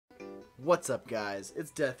What's up, guys?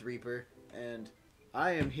 It's Death Reaper, and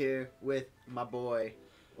I am here with my boy.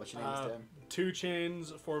 What's your name, Tim? 2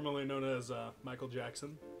 Chainz, formerly known as Michael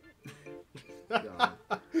Jackson. The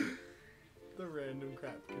random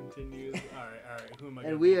crap continues. Alright. Who am I?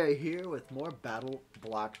 And we are here with more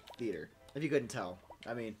Battleblock Theater. If you couldn't tell.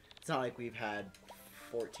 I mean, it's not like we've had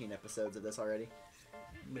 14 episodes of this already.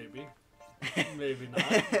 Maybe. Maybe not.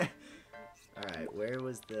 Alright, where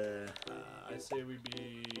was the... I say we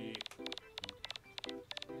be...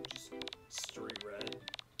 just straight red.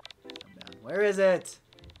 I'm down. Where is it?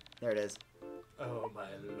 There it is. Oh my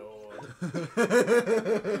lord.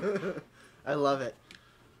 I love it.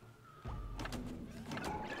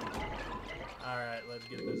 Alright, let's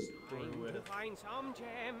get this through with. Find some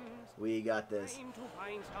gems. We got this. Time to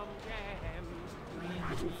find some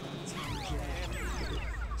gems.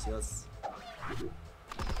 So let's...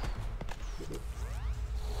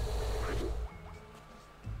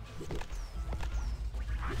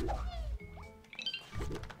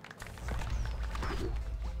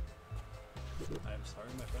 I'm sorry,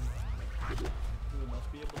 my friend. You will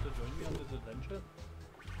not be able to join me on this adventure.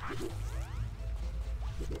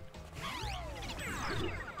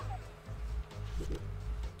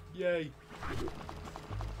 Yay!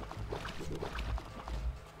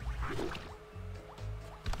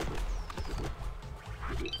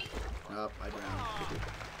 Oh, I drowned.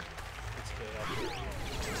 It's okay,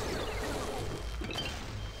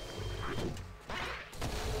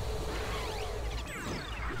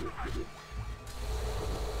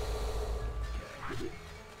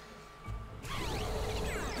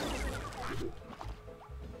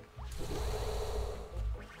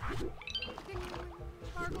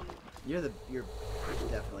 You're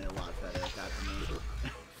definitely a lot better at that than me.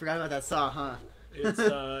 Forgot about that saw, huh?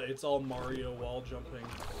 It's all Mario wall jumping.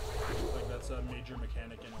 Like that's a major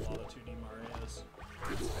mechanic in a lot of 2D Marios.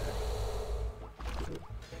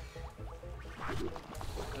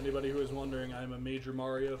 Anybody who is wondering, I'm a major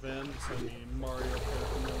Mario fan. Send me Mario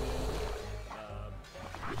paraphernalia.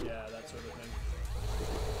 Yeah, that sort of thing.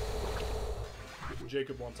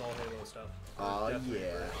 Jacob wants all Halo stuff. Oh Definitely.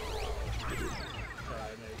 yeah. I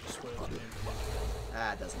may have just spoiled your name.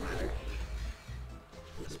 Ah, it doesn't matter.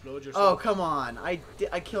 Explode Oh, yourself. come on. I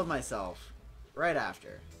killed myself. Right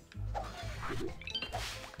after.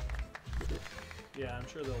 Yeah, I'm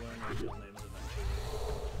sure they'll learn their real names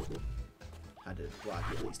eventually. Had to block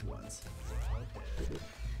it at least once.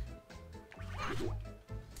 Okay.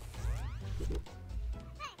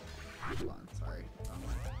 Hold on, sorry. Wrong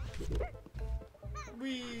one.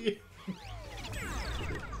 Wee.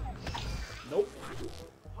 Nope.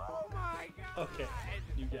 Oh my god. Okay,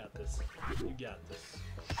 you got this. You got this.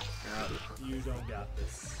 No, You don't got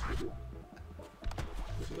this.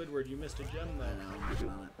 Squidward, you missed a gem I though. know, I'm working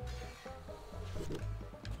on it.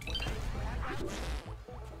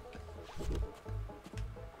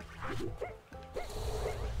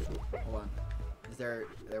 Hold on. There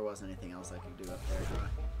wasn't anything else I could do up there, huh?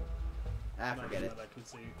 Ah, Not forget it. that I can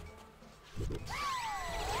see.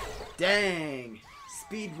 Dang!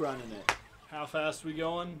 Speed running it. How fast we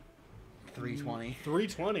going? 320.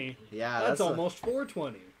 320? Yeah, That's a- almost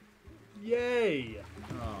 420. Yay!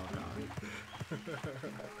 Oh god.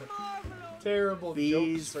 Terrible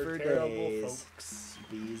Bees jokes for terrible days. folks.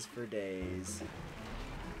 Bees for days.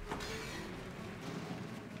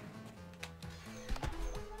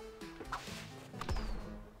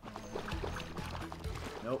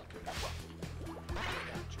 Nope.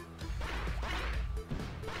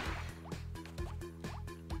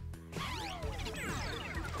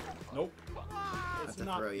 Nope. I It's have to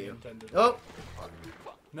not throw the you. intended. Oh!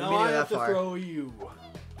 Now made it I that have to far. throw you.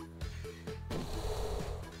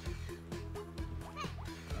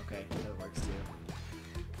 Okay, that works too.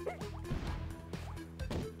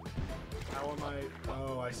 How am I?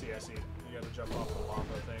 Oh, I see. You gotta jump off the lava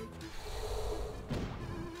thing.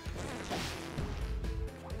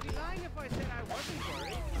 I'd be lying if I said I wasn't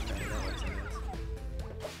worried. Okay, that works, I guess.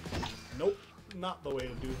 Nope, not the way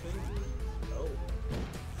to do things. Oh.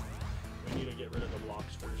 We need to get rid of the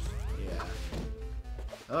blocks first. Yeah.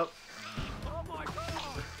 Oh! Oh my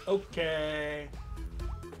god. Okay.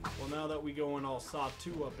 Well, now that we going all Saw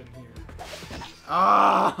 2 up in here.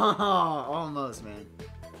 Oh! Almost, man.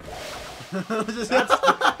 Just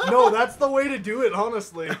No, that's the way to do it,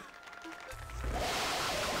 honestly.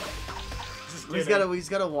 Just we just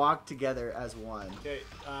gotta walk together as one. Okay,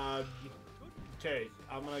 okay,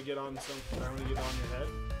 I'm gonna get on I'm gonna get on your head.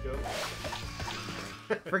 Go.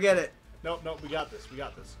 Forget it. Nope, we got this.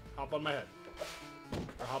 Hop on my head.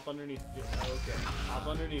 Or hop underneath. Okay, hop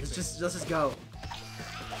underneath. Let's just go.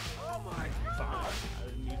 Oh my Fine. I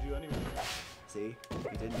didn't need you anyway. See? You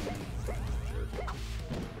didn't even... Sure.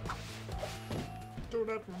 Don't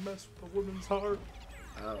have to mess with a woman's heart.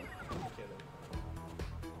 Oh. I'm kidding.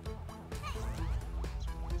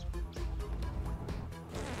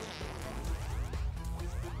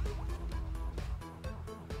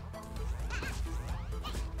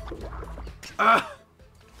 Ah!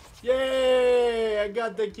 Yay! I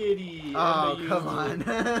got the kitty. Oh, And the come Yuzu. on.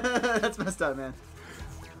 That's messed up, man.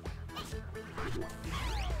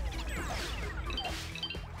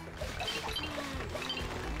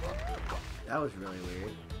 That was really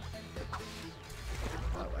weird.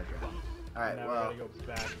 Oh, I dropped. Alright, Now well. we gotta go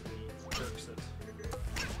back to the jerks it.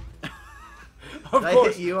 Did Of I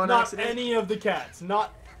course, hit you on not accident? any of the cats.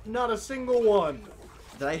 Not a single one.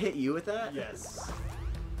 Did I hit you with that? Yes.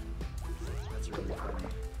 That's really funny.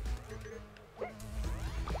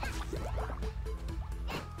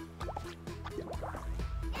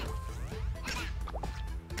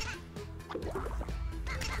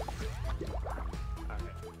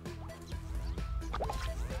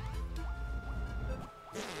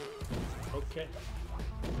 Okay.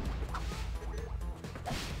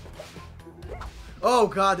 Oh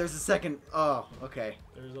god, there's a second. Oh, okay.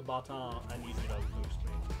 There's a baton. I need you to boost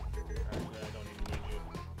me. Actually, I don't even need you.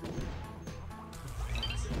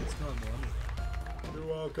 Let's go, man. You're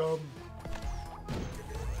welcome.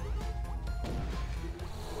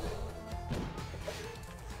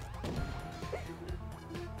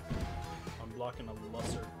 I'm blocking a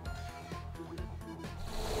lusser.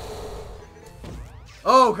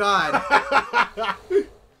 Oh god.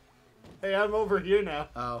 Hey, I'm over here now.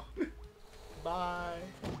 Oh. Bye.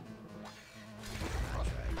 I'll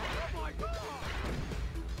try.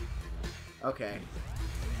 Okay.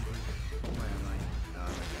 Where am I?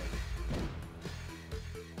 Oh, okay.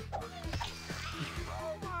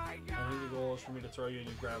 I think the goal is for me to throw you and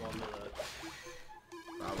you grab onto the...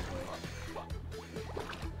 Probably.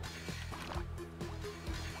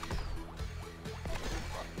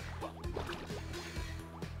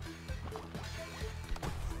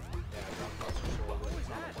 Yeah, I got closer sword, but it's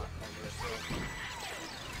not a platformer,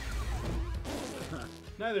 so...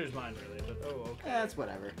 Neither's mine, really, but oh, okay. Yeah, it's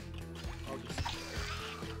whatever. I'll just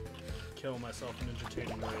kill myself in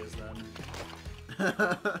entertaining ways, then.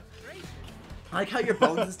 I like how your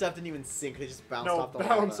bones and stuff didn't even sink; they just bounced off the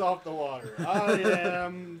bounce lava. off the water. I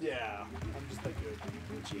am, yeah. I'm just that good.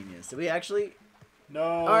 Genius. Did we actually? No.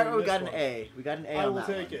 All right, we missed got an one. A. We got an A I on will that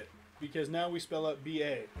take one. it because now we spell out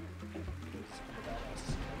B-A.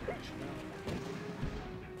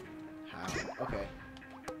 How? Okay.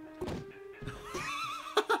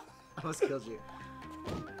 I almost killed you.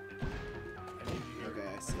 I need you here. Okay,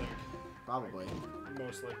 I see. Probably.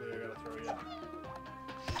 Most likely I gotta throw you.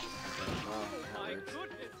 Oh, that works.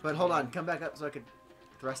 But hold on, come back up so I could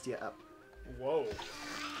thrust you up. Whoa.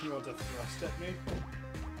 You want to thrust at me?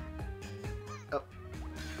 Oh.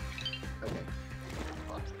 Okay.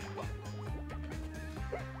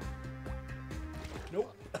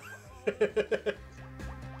 Nope.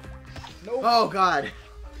 Nope. Oh god.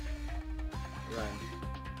 Run.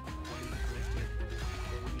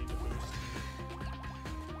 We need to boost.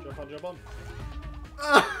 Jump on, jump on.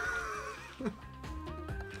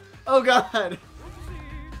 Oh god.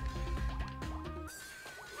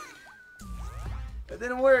 It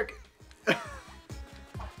didn't work. Throw.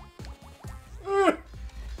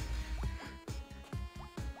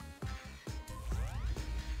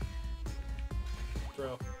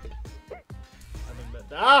 I think that.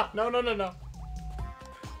 Ah! No, no, no, no.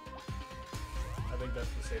 I think that's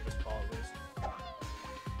the safest call, at least.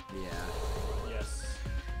 Yeah. Yes.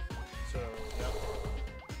 So, yep.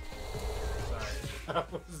 Sorry.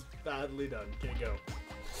 That was badly done. Can't go.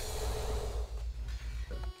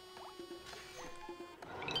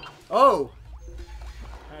 Oh!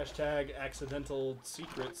 Hashtag accidental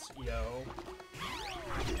secrets, yo.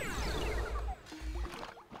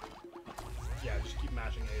 Yeah, just keep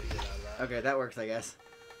mashing A to get out of that. Okay, that works, I guess.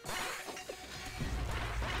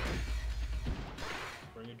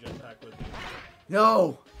 Bring your jetpack with you.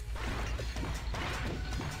 No!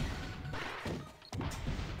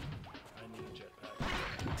 I need a jetpack.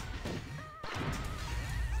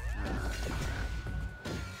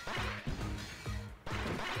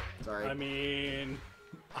 Sorry. I mean,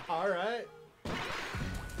 alright.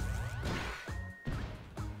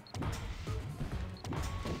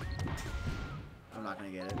 I'm not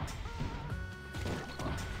gonna get it.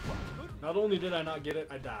 Not only did I not get it,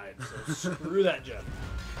 I died. So screw that jet.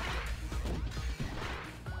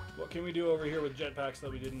 What can we do over here with jetpacks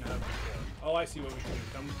that we didn't have before? Oh, I see what we can do.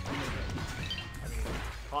 Come in here. I mean,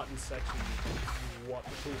 cotton section, what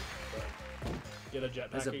the poop, but get a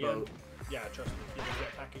jetpack There's a again. boat. Yeah, trust me. Get a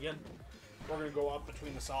jetpack again. We're gonna go up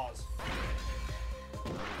between the saws.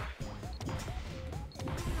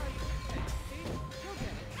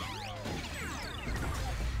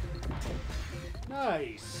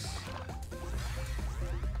 Nice.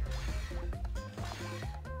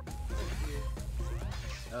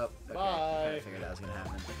 Oh, okay. Bye. I figured that was gonna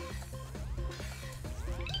happen.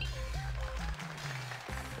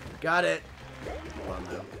 Got it. Well,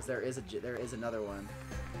 no, because there is another one.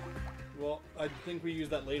 Well, I think we use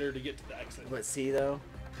that later to get to the exit. But see though.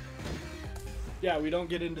 Yeah, we don't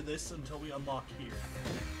get into this until we unlock here.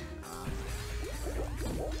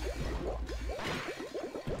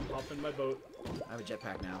 Hop in my boat. I have a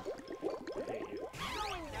jetpack now. I hate you.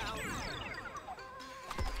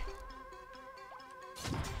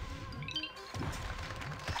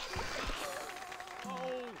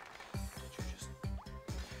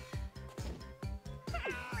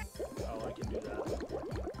 Oh, I can do that.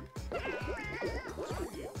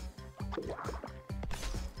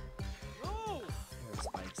 No! There were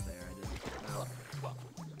spikes there. I didn't. No.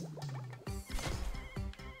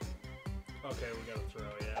 Okay, we gotta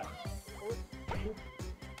throw, yeah.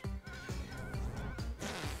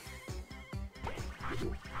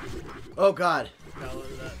 Oh God.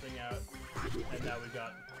 Downloaded that thing out, and now we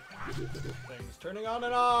got things turning on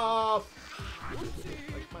and off.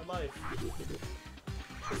 Like my life.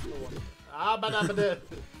 Just the one. Abba-dabba-da.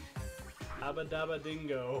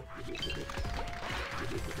 Abba-dabba-dingo.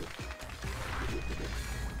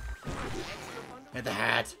 Hit the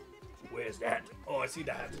hat. Where's that? Oh, I see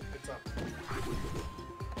the hat. It's up.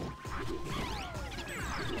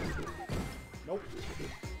 Nope.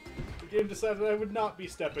 The game decided I would not be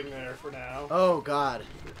stepping there for now. Oh God.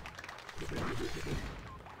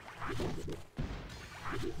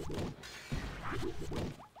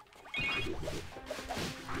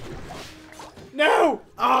 No!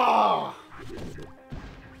 Oh!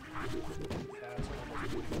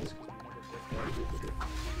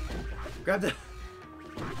 Grab the.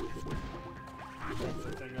 The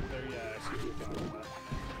thing up there, yeah, I see what you're talking about.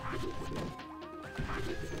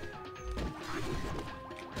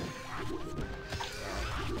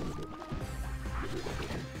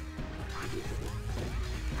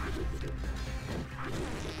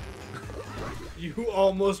 You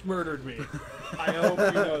almost murdered me. I hope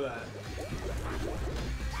you know that.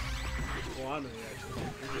 Well, I'm in the actual.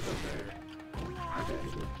 You're just up there. Okay,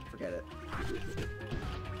 forget it.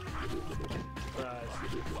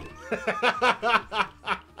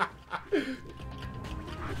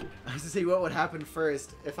 I was to see what would happen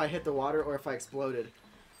first if I hit the water or if I exploded.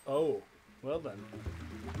 Oh, well then.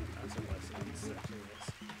 That's a lesson in sexiness.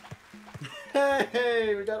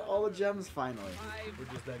 Hey, we got all the gems finally. We're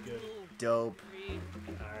just that good. Dope.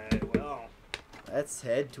 Alright, well. Let's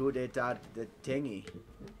head to the thingy.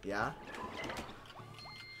 Yeah?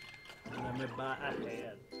 Let me buy a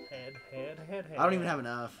head. Head. I don't even have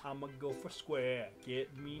enough. I'ma go for square.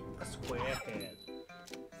 Get me a square head.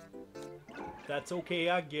 That's okay,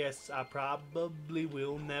 I guess. I probably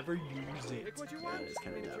will never use it. Take what you Yeah, want. it is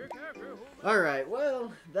kinda It's dumb. your character. Alright,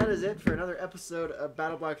 well, that is it for another episode of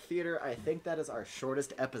Battleblock Theater. I think that is our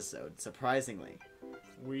shortest episode, surprisingly.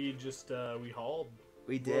 We just, we hauled.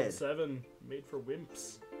 We World did. 7, made for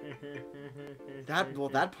wimps.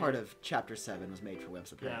 That part of Chapter 7 was made for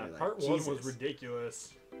wimps, Yeah, apparently. part Like, 1 was Jesus.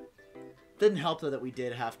 ridiculous. Didn't help, though, that we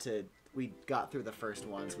did have to... We got through the first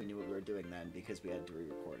one, so we knew what we were doing then, because we had to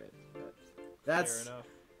re-record it. But that's Fair enough.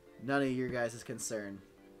 none of your guys' concern.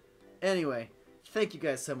 Anyway, thank you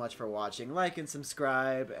guys so much for watching. Like and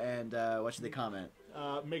subscribe, and what should they comment?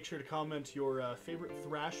 Make sure to comment your favorite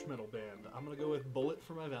thrash metal band. I'm gonna go with Bullet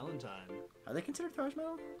for My Valentine. Are they considered thrash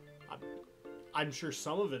metal? I'm sure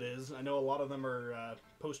some of it is. I know a lot of them are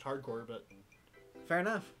post-hardcore, but Fair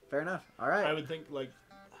enough. Fair enough. All right. I would think, like...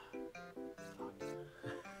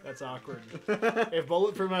 That's awkward. If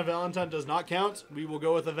Bullet for My Valentine does not count, we will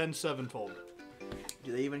go with Avenged Sevenfold.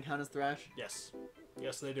 Do they even count as thrash? Yes.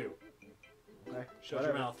 Yes, they do. Okay. Shut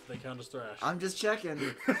Whatever. your mouth. They count as thrash. I'm just checking.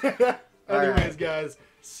 Anyways, Alright. guys,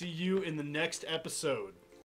 see you in the next episode.